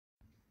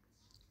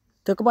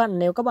Thưa các bạn,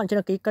 nếu các bạn chưa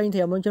đăng ký kênh thì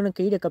ấn chưa đăng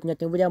ký để cập nhật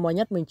những video mới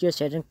nhất mình chia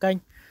sẻ trên kênh.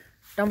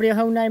 Trong video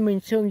hôm nay mình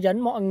sẽ hướng dẫn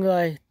mọi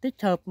người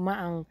tích hợp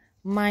mạng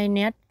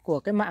mainet của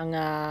cái mạng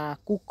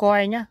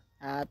Kucoin nhé,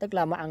 tức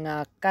là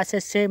mạng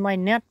KCC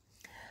mainet.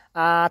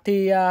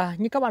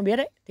 Như các bạn biết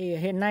đấy, thì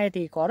hiện nay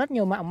thì có rất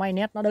nhiều mạng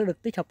mainnet nó đã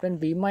được tích hợp lên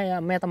ví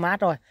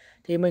Metamask rồi.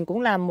 Thì mình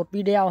cũng làm một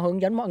video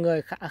hướng dẫn mọi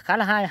người khá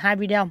là hai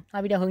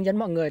video hướng dẫn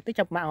mọi người tích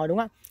hợp mạng rồi, đúng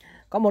không?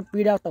 Có một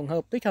video tổng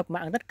hợp tích hợp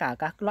mạng tất cả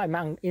các loại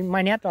mạng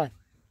mainnet rồi.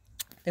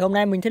 Thì hôm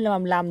nay mình sẽ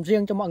làm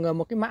riêng cho mọi người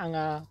một cái mạng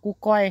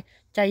Kucoin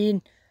chain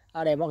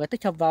để mọi người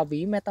tích hợp vào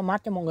ví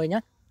Metamask cho mọi người nhé.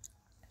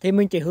 Thì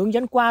mình chỉ hướng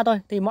dẫn qua thôi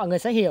thì mọi người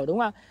sẽ hiểu, đúng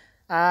không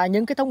ạ?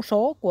 Những cái thông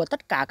số của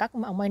tất cả các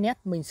mạng mainnet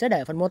mình sẽ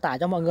để phần mô tả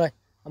cho mọi người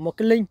một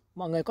cái link,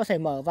 mọi người có thể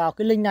mở vào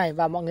cái link này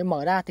và mọi người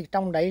mở ra thì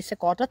trong đấy sẽ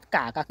có tất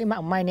cả các cái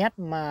mạng mainnet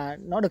mà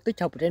nó được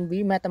tích hợp trên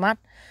ví Metamask.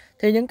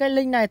 Thì những cái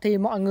link này thì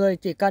mọi người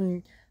chỉ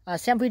cần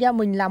xem video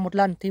mình làm một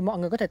lần thì mọi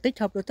người có thể tích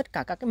hợp được tất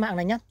cả các cái mạng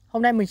này nhé.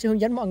 Hôm nay mình sẽ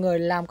hướng dẫn mọi người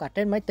làm cả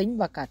trên máy tính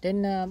và cả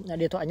trên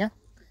điện thoại nhé.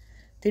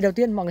 Thì đầu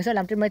tiên mọi người sẽ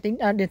làm trên máy tính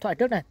điện thoại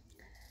trước này.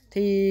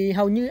 Thì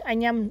hầu như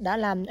anh em đã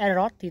làm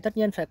Airdrop thì tất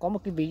nhiên phải có một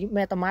cái ví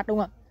Metamask, đúng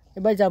không ạ?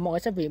 Thì bây giờ mọi người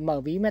sẽ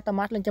mở ví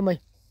Metamask lên cho mình.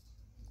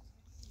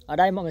 Ở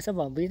đây mọi người sẽ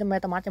mở ví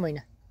Metamask cho mình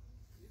này.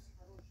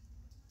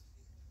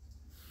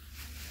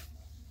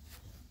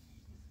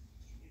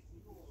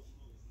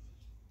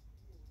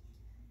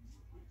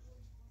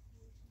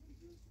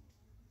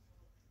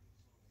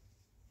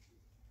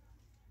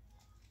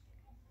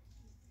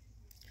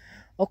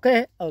 Ok,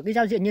 ở cái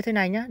giao diện như thế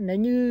này nhá, nếu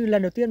như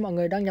lần đầu tiên mọi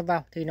người đăng nhập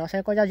vào thì nó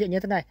sẽ có giao diện như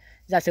thế này.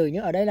 Giả sử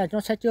như ở đây là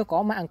nó sẽ chưa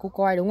có mạng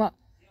Kucoin, đúng không ạ?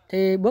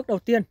 Thì bước đầu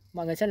tiên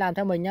mọi người sẽ làm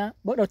theo mình nhá.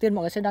 Bước đầu tiên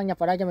mọi người sẽ đăng nhập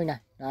vào đây cho mình này.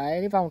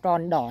 Đấy, cái vòng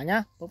tròn đỏ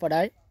nhá, bước vào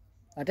đấy.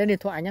 Ở trên điện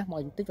thoại nhá,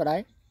 mọi người tích vào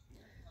đấy.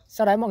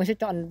 Sau đấy mọi người sẽ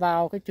chọn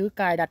vào cái chữ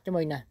cài đặt cho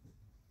mình này.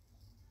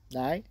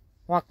 Đấy,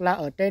 hoặc là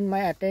ở trên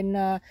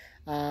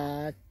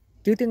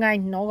chữ tiếng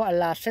Anh nó gọi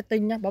là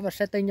setting nhá, bấm vào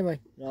setting cho mình.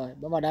 Rồi,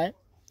 bấm vào đấy.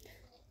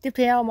 Tiếp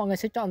theo mọi người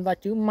sẽ chọn vào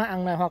chữ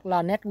mạng này hoặc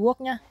là network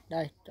nhá.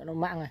 Đây, chọn vào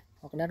mạng này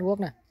hoặc network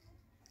này.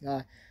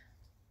 Rồi,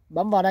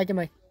 bấm vào đây cho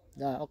mình.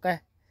 Rồi, ok.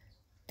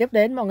 Tiếp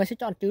đến mọi người sẽ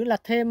chọn chữ là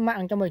thêm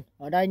mạng cho mình.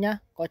 Ở đây nhá,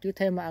 có chữ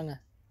thêm mạng này.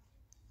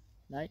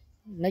 Đấy,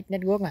 next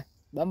network này,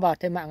 bấm vào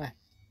thêm mạng này.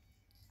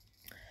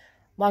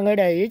 Mọi người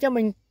để ý cho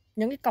mình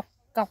những cái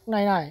cọc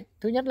này này.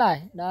 Thứ nhất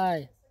này,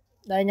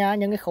 đây nhá,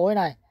 những cái khối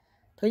này.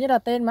 Thứ nhất là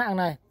tên mạng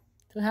này,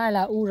 thứ hai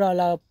là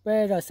URL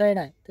PRC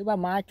này, thứ ba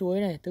mã chuối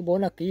này, thứ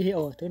bốn là ký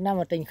hiệu, thứ năm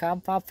là trình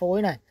khám phá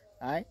phối này.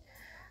 Đấy.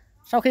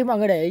 Sau khi mọi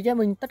người để ý cho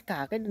mình tất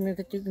cả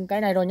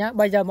cái này rồi nhá,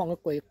 bây giờ mọi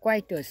người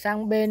quay trở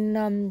sang bên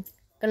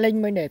cái link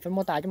mình để phần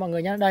mô tả cho mọi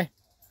người nhá.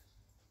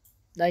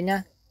 Đây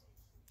nhá,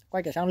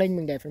 quay trở sang link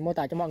mình để phần mô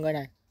tả cho mọi người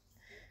này.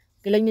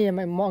 Cái link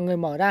này mọi người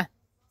mở ra.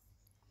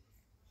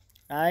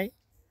 Đấy,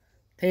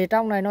 thì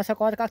trong này nó sẽ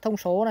có các thông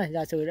số này.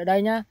 Giả sử ở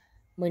đây nhá,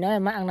 mình nói là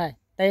mạng này,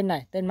 tên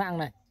mạng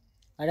này,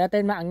 ở đây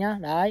tên mạng nhá.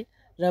 Đấy,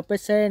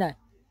 RPC này,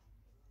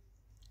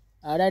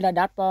 ở đây là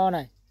dashboard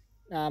này,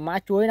 mã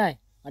chuối này,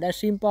 ở đây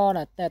symbol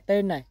này,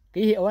 tên này,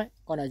 ký hiệu ấy,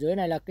 còn ở dưới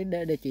này là cái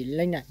địa chỉ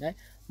link này. Đấy,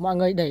 mọi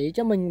người để ý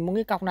cho mình một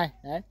cái cọc này.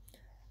 Đấy,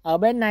 ở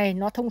bên này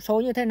nó thông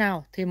số như thế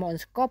nào thì mọi người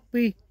sẽ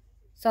copy,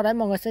 sau đấy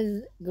mọi người sẽ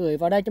gửi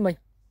vào đây cho mình,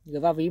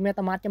 gửi vào ví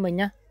Metamask cho mình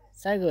nhá,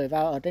 sẽ gửi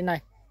vào ở trên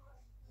này.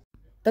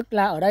 Tức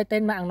là ở đây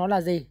tên mạng nó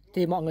là gì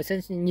thì mọi người sẽ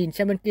nhìn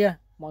xem bên kia,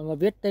 mọi người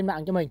viết tên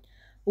mạng cho mình.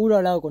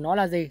 URL của nó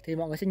là gì thì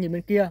mọi người sẽ nhìn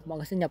bên kia, mọi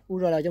người sẽ nhập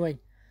URL cho mình.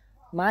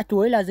 Mã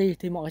chuối là gì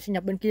thì mọi người sẽ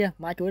nhập bên kia,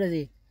 mã chuối là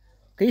gì.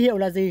 Ký hiệu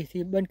là gì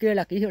thì bên kia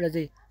là ký hiệu là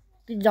gì.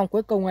 Cái dòng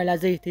cuối cùng này là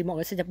gì thì mọi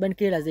người sẽ nhập bên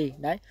kia là gì.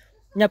 Đấy,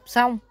 nhập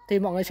xong thì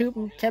mọi người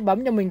sẽ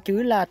bấm cho mình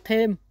chữ là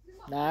thêm.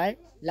 Đấy,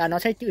 là nó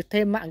sẽ chữ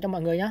thêm mạng cho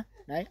mọi người nhá.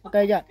 Đấy, ok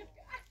chưa?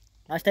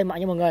 Nó sẽ thêm mạng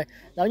cho mọi người.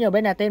 Giống như ở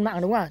bên này tên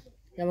mạng, đúng không?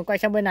 Giờ mình quay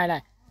sang bên này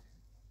này,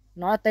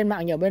 nó là tên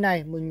mạng. Ở bên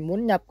này mình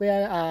muốn nhập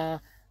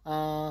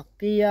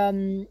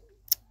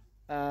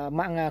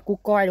mạng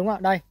Kucoin, đúng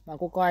không? Đây, mạng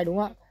Kucoin, đúng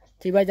không?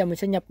 Thì bây giờ mình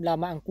sẽ nhập là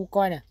mạng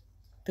Kucoin này.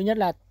 Thứ nhất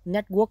là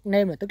network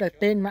name này, tức là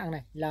tên mạng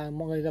này là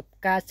mọi người gặp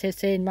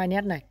KCC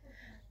mainnet này.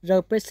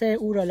 RPC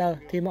URL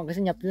thì mọi người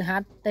sẽ nhập từ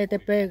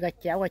HTTP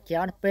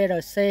 _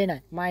 PRC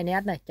này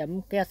mainnet này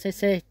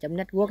 .kcc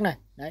 .network này.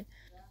 Đấy.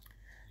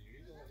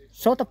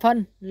 Số tập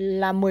phân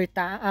là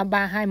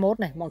 321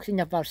 này, mọi người sẽ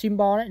nhập vào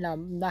symbol đấy là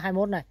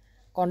 321 này.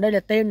 Còn đây là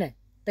tên này,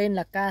 tên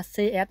là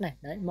KCS này.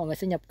 Đấy, mọi người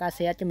sẽ nhập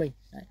KCS cho mình.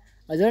 Đấy.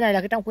 Ở dưới này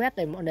là cái trong quét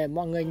để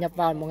mọi người nhập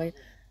vào. Mọi người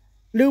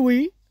lưu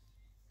ý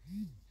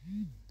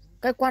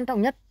cái quan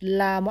trọng nhất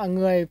là mọi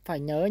người phải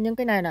nhớ những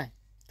cái này này.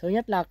 Thứ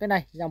nhất là cái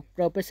này, dòng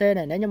RPC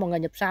này, nếu như mọi người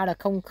nhập sao là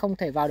không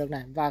thể vào được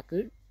này, và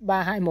cứ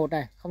 321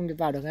 này không nhập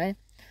vào được đấy.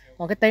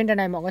 Còn cái tên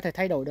này mọi người có thể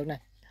thay đổi được này.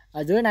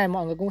 Ở dưới này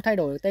mọi người cũng thay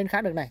đổi tên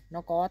khác được này,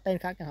 nó có tên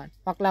khác chẳng hạn.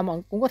 Hoặc là mọi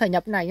người cũng có thể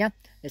nhập cái này nhá,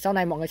 để sau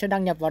này mọi người sẽ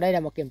đăng nhập vào đây là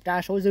một kiểm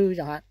tra số dư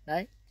chẳng hạn.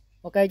 Đấy,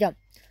 ok chưa?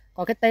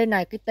 Còn cái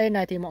tên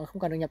này thì mọi người không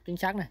cần được nhập chính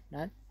xác này.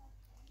 Đấy.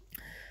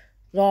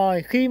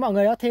 Rồi khi mọi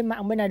người đã thêm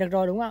mạng bên này được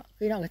rồi, đúng không ạ?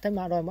 Khi mọi người thêm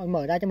mạng rồi, mọi người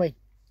mở ra cho mình,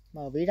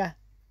 mở ví ra.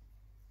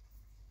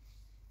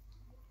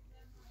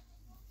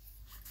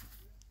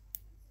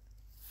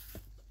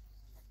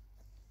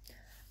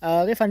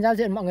 ở cái phần giao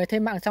diện mọi người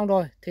thêm mạng xong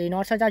rồi thì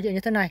nó sẽ giao diện như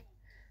thế này.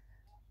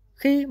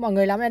 Khi mọi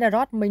người làm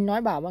Airdrop, mình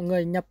nói bảo mọi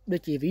người nhập địa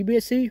chỉ ví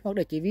BSC hoặc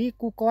địa chỉ ví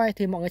Kucoin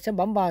thì mọi người sẽ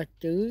bấm vào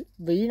chữ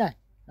ví này.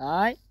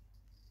 Đấy.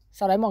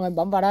 Sau đấy mọi người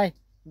bấm vào đây.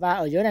 Và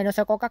ở dưới này nó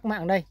sẽ có các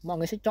mạng đây. Mọi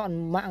người sẽ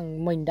chọn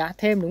mạng mình đã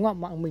thêm, đúng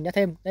không? Mạng mình đã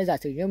thêm. Đây giả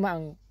sử như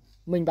mạng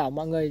mình bảo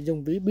mọi người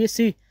dùng ví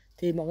BSC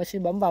thì mọi người sẽ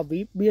bấm vào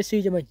ví BSC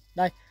cho mình.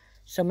 Đây.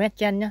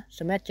 Trên nhá,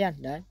 trên.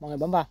 Đấy, mọi người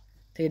bấm vào.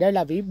 Thì đây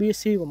là ví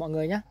BSC của mọi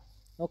người nhá.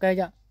 Ok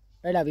chưa?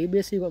 Đây là ví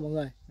BSC của mọi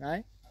người.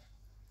 Đấy.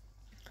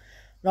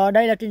 Rồi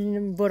đây là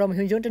vừa rồi mình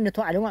hướng dẫn trên điện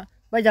thoại đúng không ạ?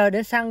 Bây giờ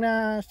đến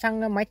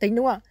sang máy tính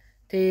đúng không ạ?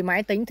 Thì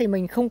máy tính thì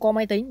mình không có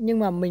máy tính nhưng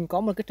mà mình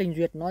có một cái trình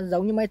duyệt nó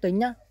giống như máy tính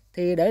nhá.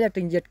 Thì đấy là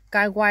trình duyệt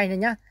kiwi này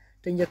nhá,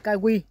 trình duyệt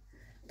kiwi.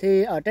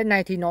 Thì ở trên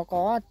này thì nó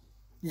có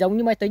giống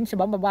như máy tính, sẽ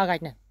bấm vào ba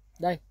gạch này.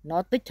 Đây,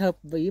 nó tích hợp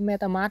ví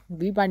Metamask,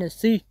 ví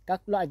Binance,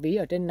 các loại ví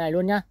ở trên này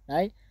luôn nhá.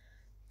 Đấy.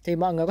 Thì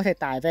mọi người có thể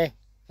tải về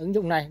ứng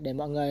dụng này để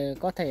mọi người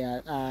có thể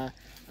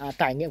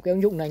trải nghiệm cái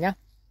ứng dụng này nhá.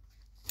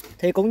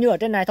 Thì cũng như ở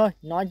trên này thôi,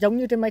 nó giống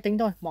như trên máy tính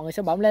thôi. Mọi người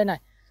sẽ bấm lên này,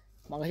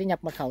 mọi người sẽ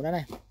nhập mật khẩu ra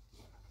này.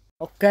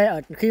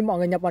 Ok, khi mọi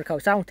người nhập mật khẩu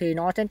xong thì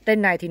nó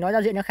trên này thì nó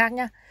giao diện nó khác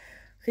nhá.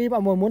 Khi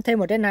mọi người muốn thêm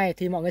ở trên này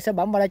thì mọi người sẽ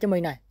bấm vào đây cho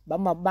mình này,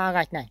 bấm vào ba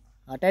gạch này.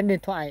 Ở trên điện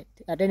thoại,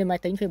 ở trên máy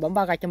tính thì bấm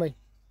ba gạch cho mình.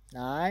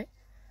 Đấy.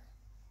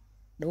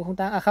 Đúng không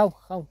ta? Không,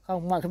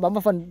 mọi người bấm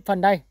vào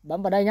phần đây,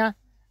 bấm vào đây nhá.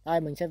 Đây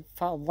mình sẽ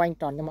quanh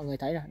tròn cho mọi người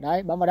thấy này.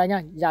 Đấy, bấm vào đây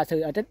nhá. Giả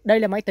sử ở đây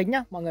là máy tính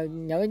nhá, mọi người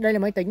nhớ đây là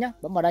máy tính nhá,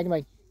 bấm vào đây cho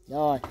mình.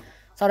 Rồi.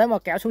 Sau đó mà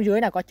kéo xuống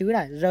dưới này có chữ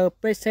này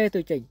RPC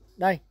tùy chỉnh.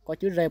 Đây, có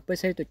chữ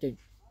RPC tùy chỉnh.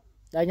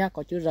 Đây nhá,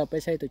 có chữ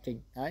RPC tùy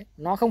chỉnh. Đấy,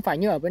 nó không phải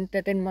như ở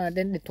trên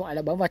điện thoại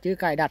là bấm vào chữ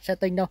cài đặt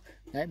setting đâu.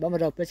 Đấy, bấm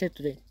vào RPC tùy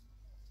chỉnh.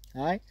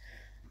 Đấy.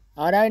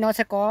 Ở đây nó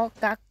sẽ có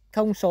các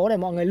thông số để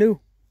mọi người lưu.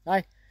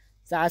 Đây.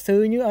 Giả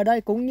sử như ở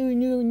đây cũng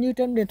như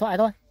trên điện thoại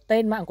thôi.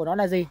 Tên mạng của nó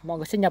là gì? Mọi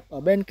người sẽ nhập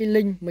ở bên cái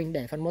link mình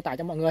để phần mô tả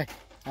cho mọi người.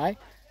 Đấy.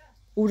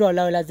 URL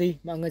là gì?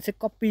 Mọi người sẽ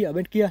copy ở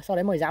bên kia, sau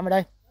đấy mời dán vào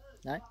đây.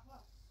 Đấy.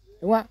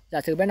 Đúng không ạ?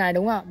 Giả sử bên này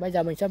đúng không ạ? Bây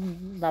giờ mình sẽ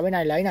vào bên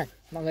này lấy này.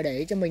 Mọi người để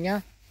ý cho mình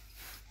nhá.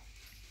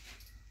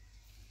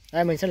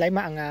 Đây mình sẽ lấy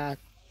mạng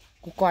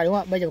Kucoin đúng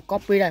không ạ? Bây giờ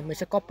copy đây, mình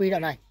sẽ copy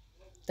đoạn này.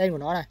 Tên của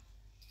nó này.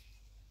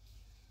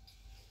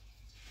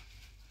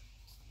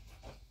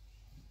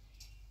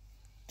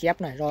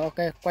 Chép này, rồi ok,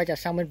 quay trở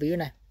sang bên ví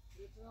này.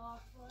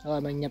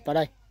 Rồi mình nhập vào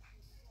đây.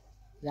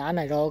 Giá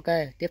này rồi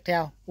ok, tiếp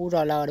theo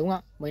URL đúng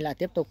không ạ? Mình lại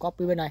tiếp tục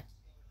copy bên này.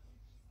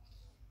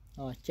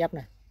 Rồi chép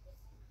này.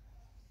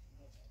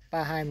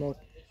 321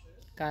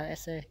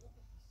 KCC.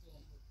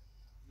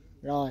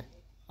 Rồi,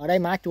 ở đây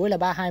mã chuối là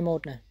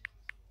 321 này.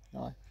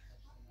 Rồi.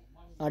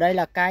 Ở đây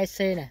là KCC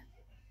này.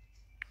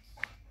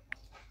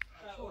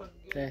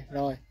 Ok,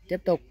 rồi,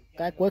 tiếp tục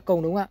cái cuối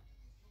cùng đúng không ạ?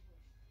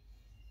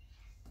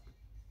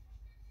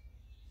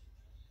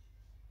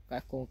 Cái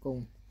cuối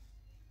cùng.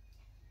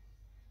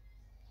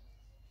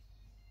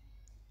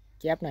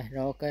 Chép này,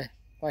 rồi ok,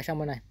 quay sang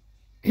bên này.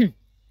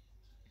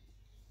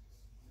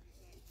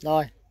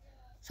 Rồi.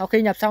 Sau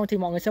khi nhập xong thì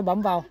mọi người sẽ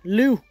bấm vào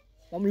lưu,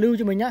 bấm lưu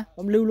cho mình nhá,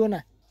 bấm lưu luôn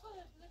này.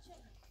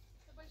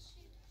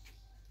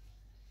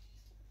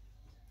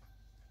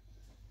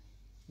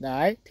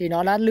 Đấy, thì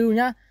nó đã lưu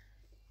nhá.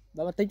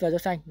 Bấm vào tích vào dấu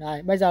xanh.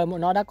 Đấy, bây giờ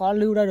nó đã có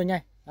lưu đây rồi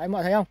nha. Đấy,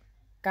 mọi thấy không?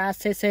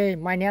 KCC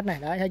mainet này,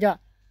 đấy thấy chưa?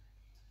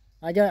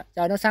 Đấy chưa?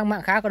 Giờ nó sang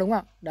mạng khác rồi đúng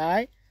không?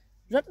 Đấy.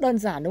 Rất đơn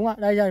giản đúng không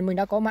ạ? Đây giờ mình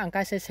đã có mạng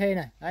KCC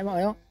này. Đấy mọi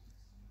người thấy không?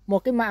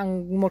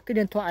 Một cái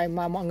điện thoại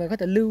mà mọi người có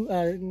thể lưu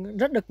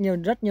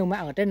rất nhiều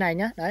mạng ở trên này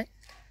nhá. Đấy.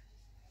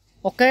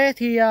 Ok,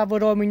 thì vừa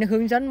rồi mình đã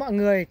hướng dẫn mọi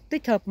người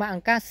tích hợp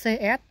mạng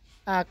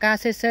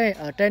KCC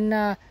ở trên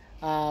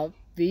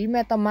ví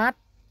Metamask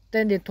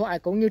trên điện thoại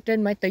cũng như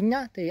trên máy tính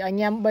nhá. Thì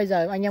bây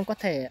giờ anh em có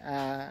thể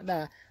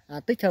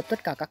tích hợp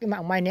tất cả các cái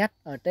mạng mainet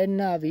ở trên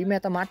ví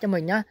Metamask cho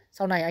mình nhá.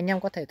 Sau này anh em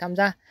có thể tham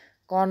gia.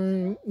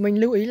 Còn mình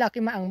lưu ý là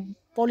cái mạng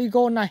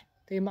Polygon này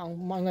thì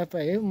mọi người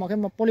phải một cái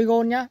mạng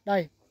Polygon nhá.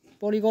 Đây,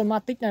 Polygon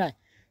Matic này.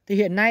 Thì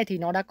hiện nay thì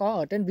nó đã có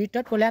ở trên ví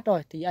Trust Wallet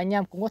rồi. Thì anh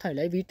em cũng có thể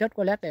lấy ví Trust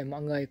Wallet để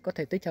mọi người có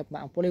thể tích hợp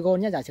mạng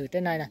Polygon nhé. Giả sử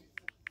trên này này,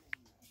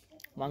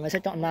 mọi người sẽ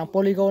chọn mạng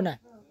Polygon này.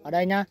 Ở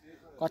đây nhá,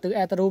 có từ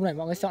Ethereum này,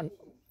 mọi người chọn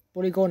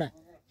Polygon này.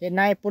 Hiện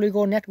nay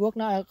Polygon Network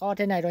nó có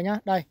trên này rồi nhá.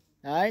 Đây,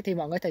 đấy thì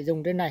mọi người thể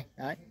dùng trên này.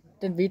 Đấy,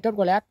 trên ví Trust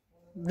Wallet.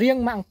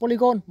 Riêng mạng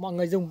Polygon mọi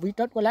người dùng ví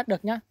Trust Wallet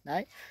được nhá.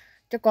 Đấy.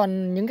 Chứ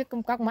còn những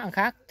các mạng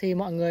khác thì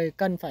mọi người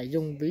cần phải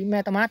dùng ví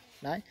Metamask.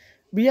 Đấy.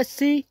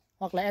 BSC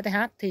hoặc là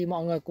ETH thì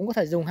mọi người cũng có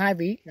thể dùng hai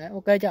ví. Đấy,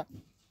 ok chưa?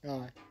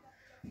 Rồi.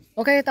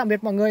 Ok, tạm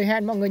biệt mọi người.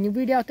 Hẹn mọi người những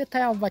video tiếp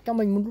theo. Và cho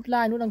mình một nút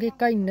like, nút đăng ký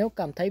kênh nếu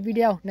cảm thấy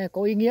video này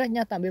có ý nghĩa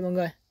nha. Tạm biệt mọi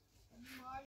người.